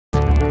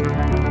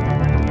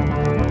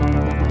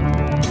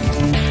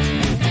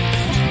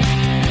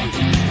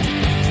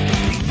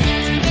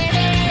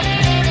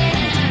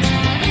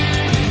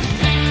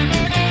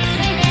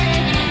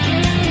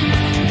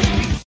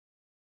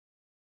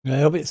I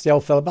hope it's the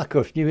old fella back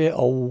off. New Year,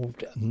 old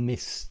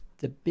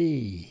Mr.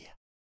 B.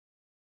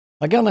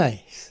 HAGANE,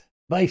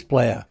 bass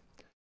player.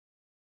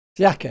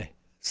 Sayaka.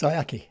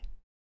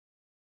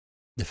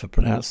 If I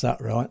pronounce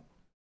that right.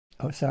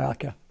 Oh,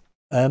 Sayaka.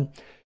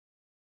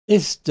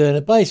 Is doing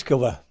a bass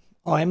cover.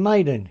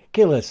 Maiden,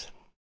 Killers.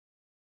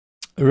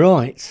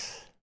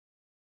 Right.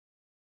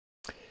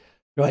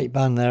 Great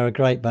band there, a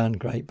great band.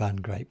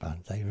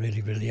 They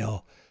really, really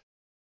are.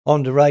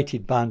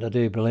 Underrated band, I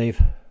do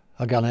believe.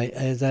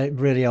 HAGANE, they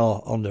really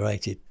are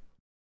underrated.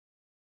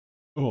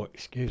 Oh,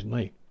 excuse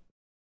me.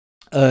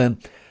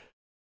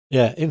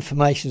 Yeah,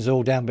 information's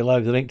all down below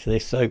the link to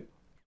this, so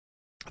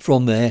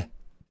from there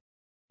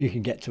you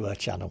can get to her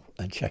channel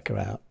and check her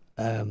out.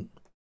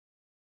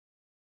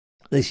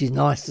 This is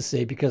nice to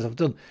see because I've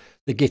done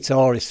the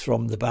guitarist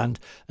from the band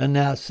and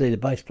now I see the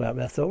bass player.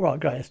 I thought, right,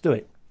 great, let's do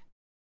it.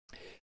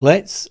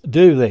 Let's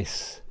do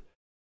this.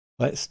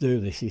 Let's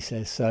do this, he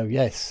says. So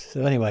yes.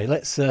 So anyway,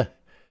 let's up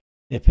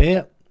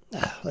here.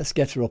 Let's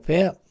get her up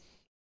here.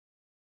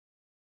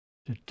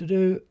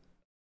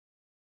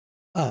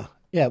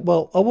 Yeah,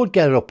 well, I would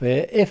get her up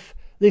here if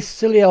this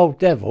silly old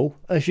devil,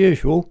 as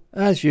usual,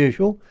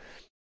 has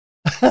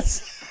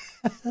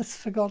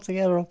forgot to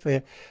get her up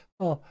here.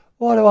 Oh,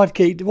 why do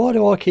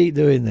I keep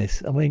doing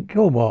this? I mean,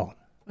 come on,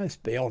 let's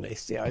be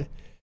honest. You know,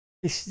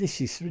 this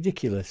is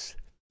ridiculous.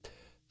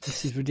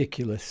 This is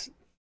ridiculous.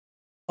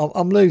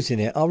 I'm losing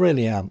it. I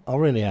really am.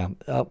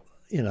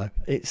 You know,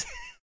 it's.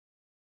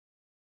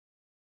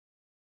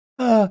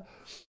 I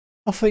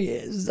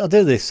forget. I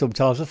do this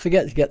sometimes. I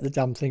forget to get the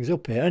damn things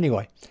up here.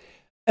 Anyway,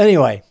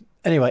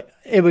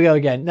 here we go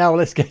again. Now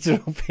let's get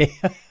her up here.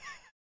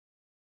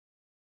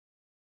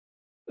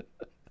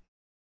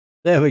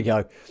 There we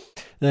go.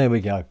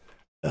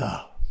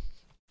 Oh,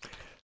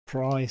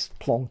 prize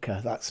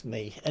plonker. That's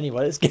me.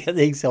 Anyway, let's get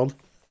these on.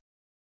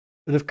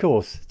 And of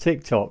course,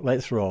 TikTok.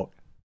 Let's rock.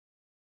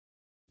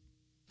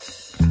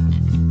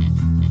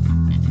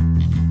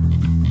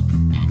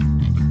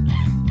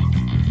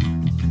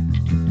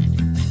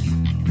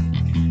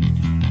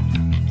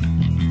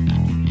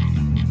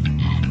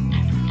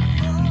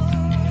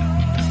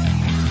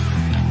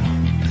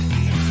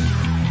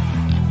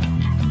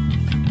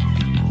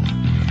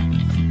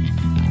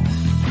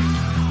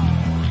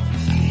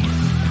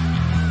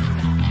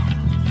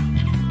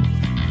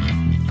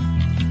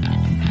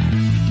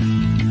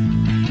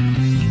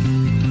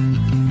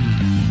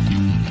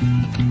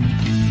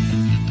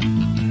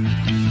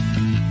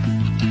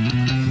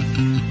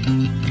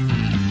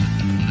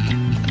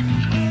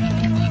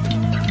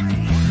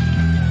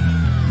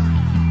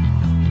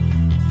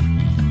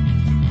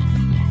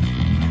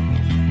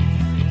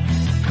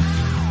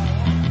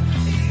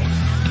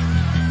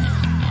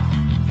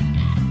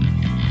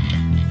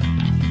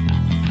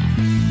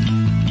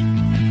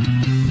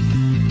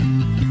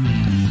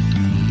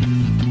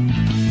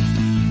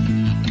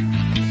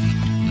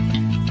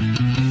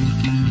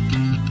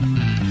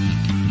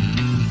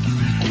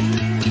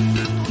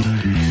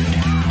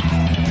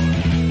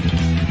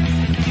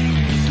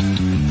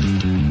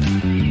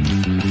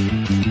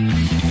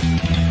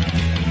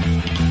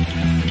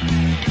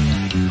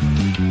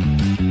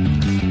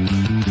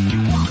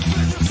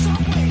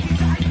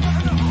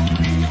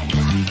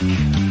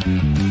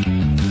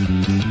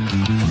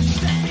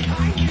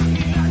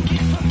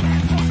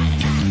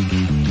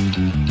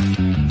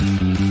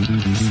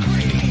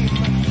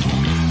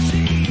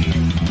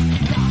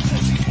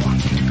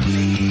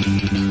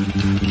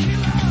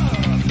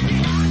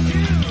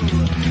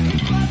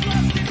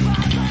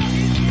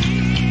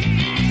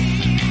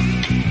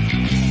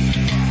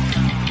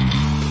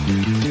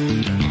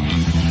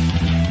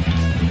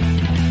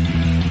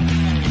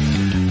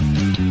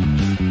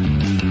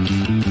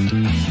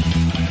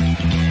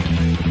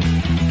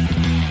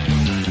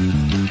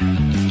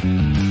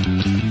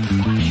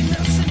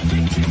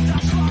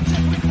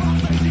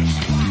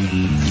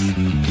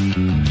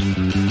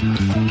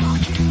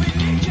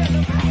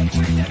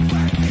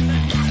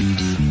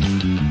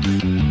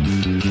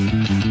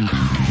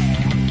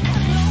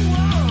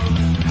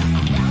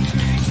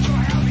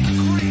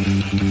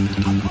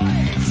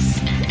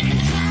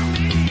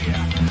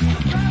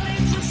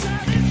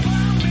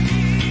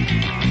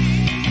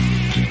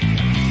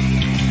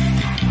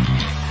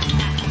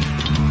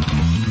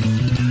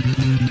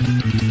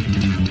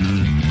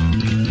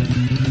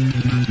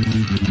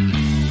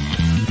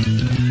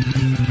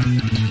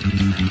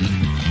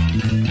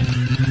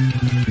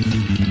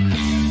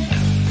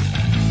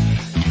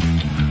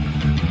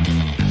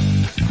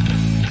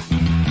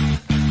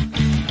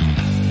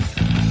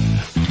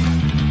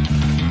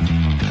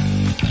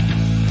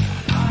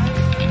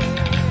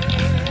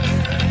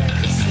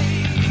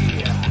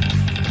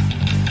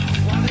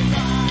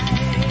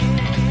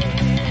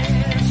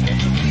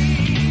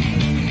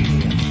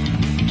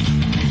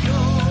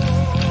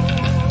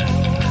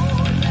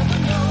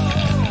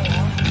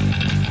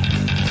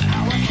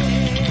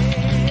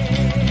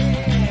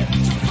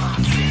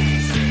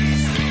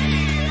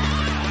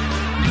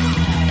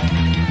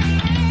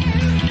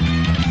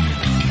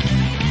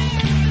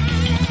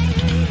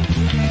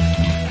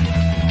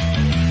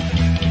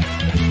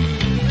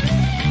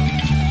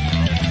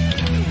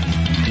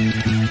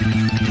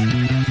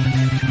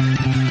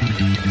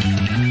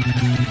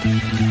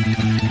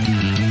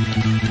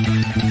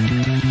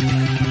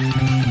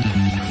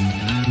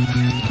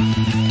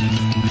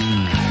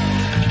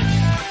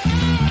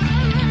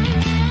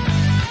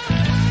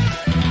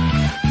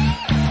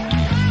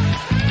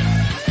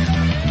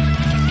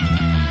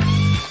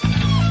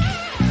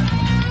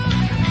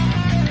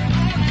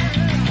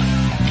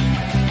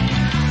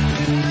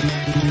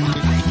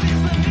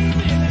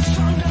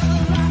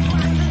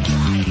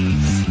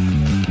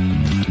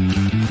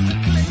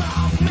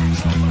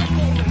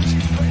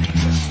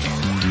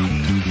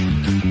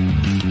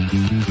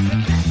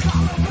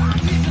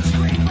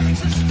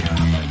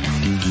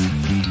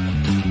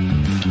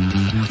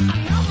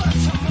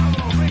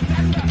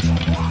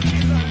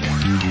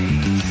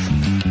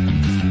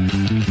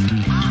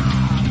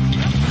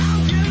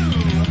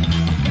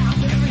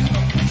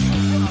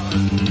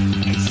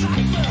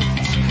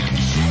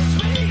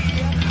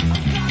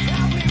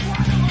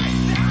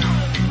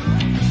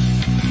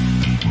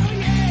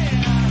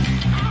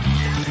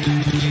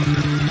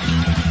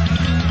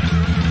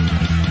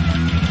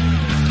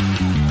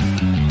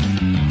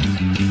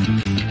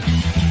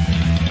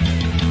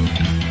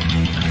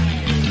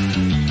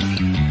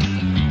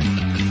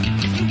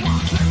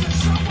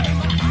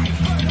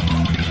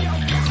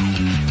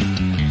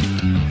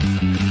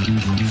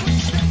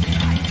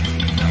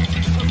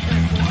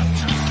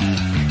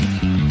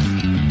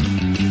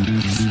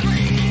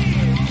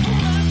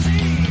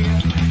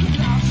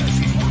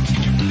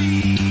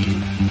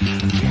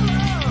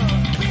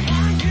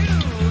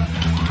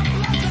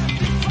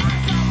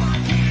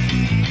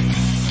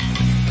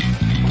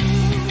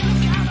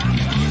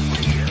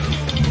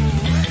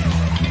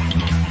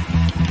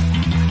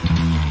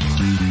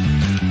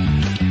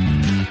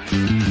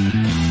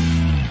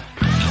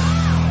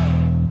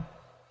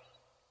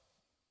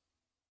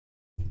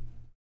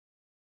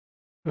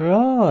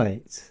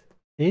 Right.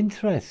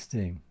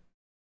 Interesting.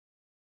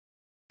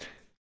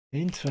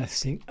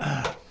 Interesting.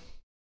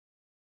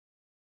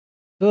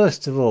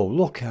 First of all,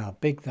 look how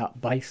big that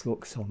bass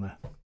looks on her.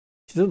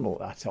 She doesn't look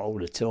that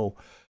old at all.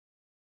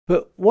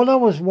 But what I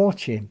was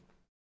watching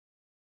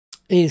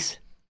is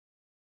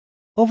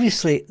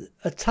obviously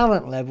a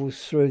talent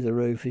level's through the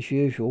roof as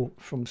usual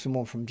from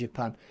someone from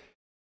Japan.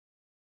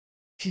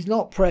 She's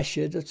not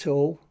pressured at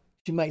all.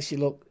 She makes it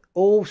look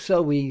all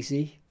so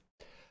easy.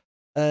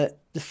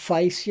 The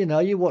face, you know,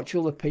 you watch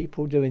all the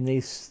people doing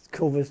these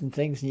covers and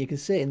things and you can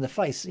see it in the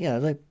face, you know,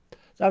 they're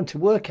having to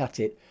work at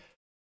it.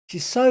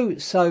 She's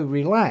so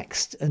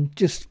relaxed and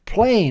just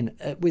playing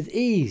with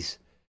ease.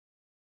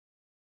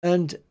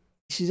 And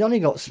she's only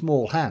got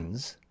small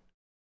hands,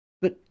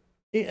 but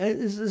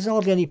there's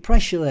hardly any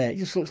pressure there. It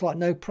just looks like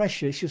no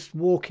pressure. It's just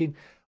walking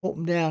up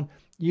and down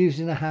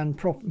using a hand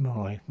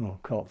properly. Well,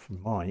 I can't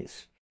from mine,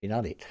 it's been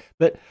at it.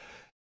 But,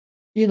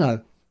 you know,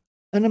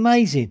 and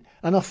amazing.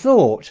 And I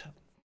thought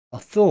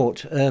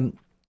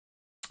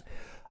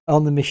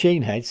on the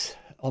machine heads,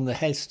 on the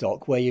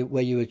headstock where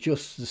you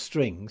adjust the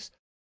strings,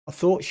 I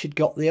thought she'd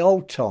got the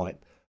old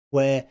type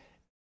where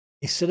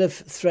instead of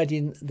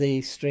threading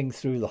the string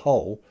through the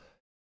hole,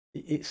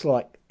 it's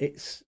like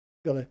it's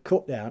got a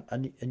cut down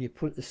and you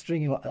put the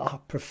string in. I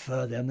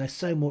prefer them. They're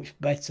so much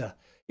better.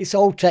 It's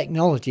old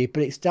technology,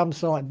 but it's damn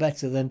sight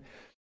better than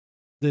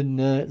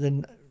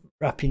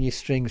wrapping your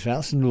strings around.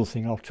 That's another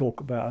thing I'll talk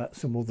about at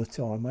some other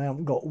time. I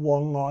haven't got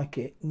one like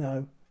it.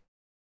 No.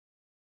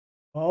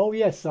 Oh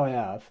yes, I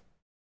have.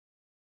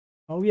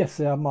 Oh yes,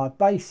 I have. My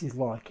bass is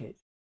like it.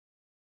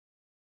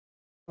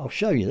 I'll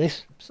show you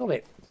this. Sod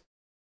it.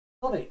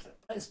 Sod it.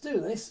 Let's do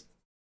this.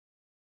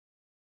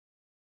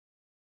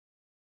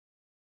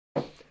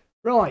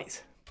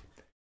 Right.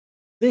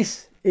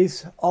 This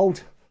is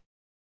old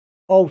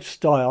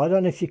style. I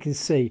don't know if you can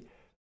see,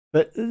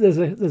 but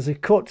there's a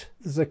cut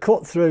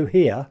through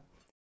here,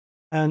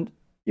 and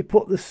you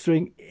put the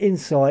string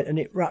inside and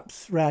it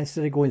wraps round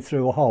instead of going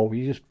through a hole.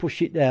 You just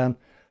push it down.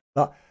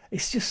 But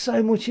it's just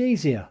so much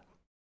easier.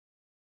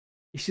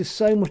 It's just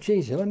so much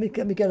easier. Let me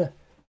give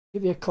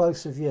you a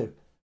closer view.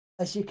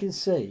 As you can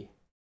see,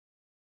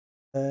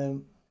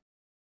 they've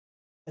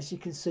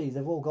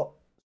all got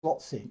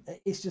slots in.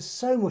 It's just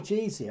so much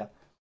easier.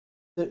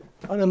 And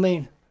I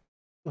mean,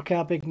 look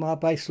how big my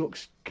bass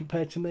looks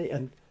compared to me,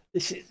 and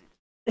this is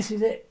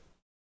it.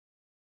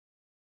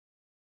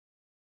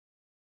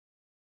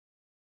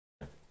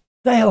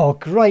 They are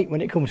great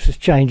when it comes to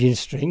changing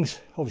strings.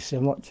 Obviously,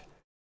 I've not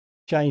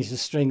changed the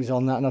strings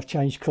on that, and I've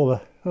changed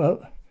colour.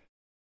 Well,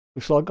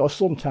 looks like I've got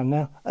a suntan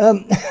now.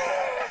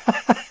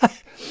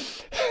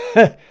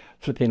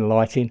 Flipping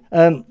lighting.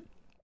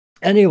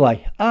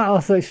 Anyway, I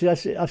thought it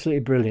was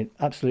absolutely brilliant.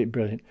 Absolutely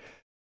brilliant.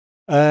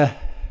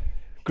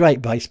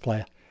 Great bass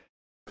player.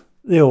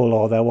 They all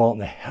are though,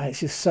 aren't they? It's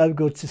just so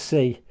good to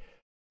see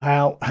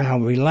how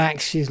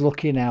relaxed she's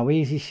looking, how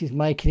easy she's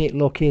making it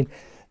looking.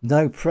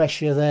 No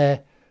pressure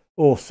there.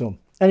 Awesome.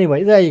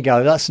 Anyway, there you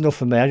go. That's enough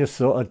for me. I just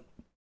thought I'd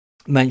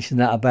mention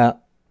that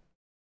about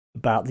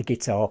the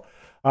guitar.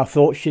 I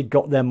thought she'd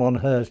got them on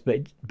hers,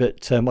 but I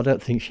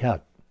don't think she had.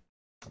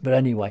 But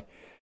anyway,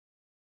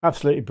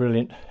 absolutely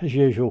brilliant as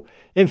usual.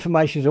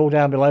 Information's all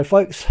down below,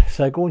 folks,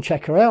 so go and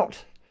check her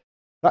out,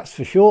 that's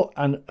for sure.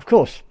 And of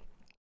course,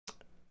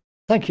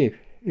 thank you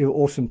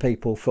awesome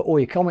people for all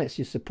your comments,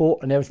 your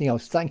support and everything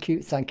else. Thank you.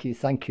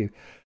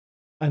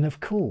 And of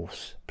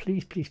course,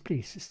 please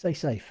stay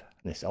safe.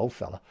 This old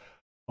fella,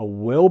 I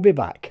will be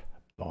back.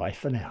 Bye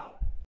for now.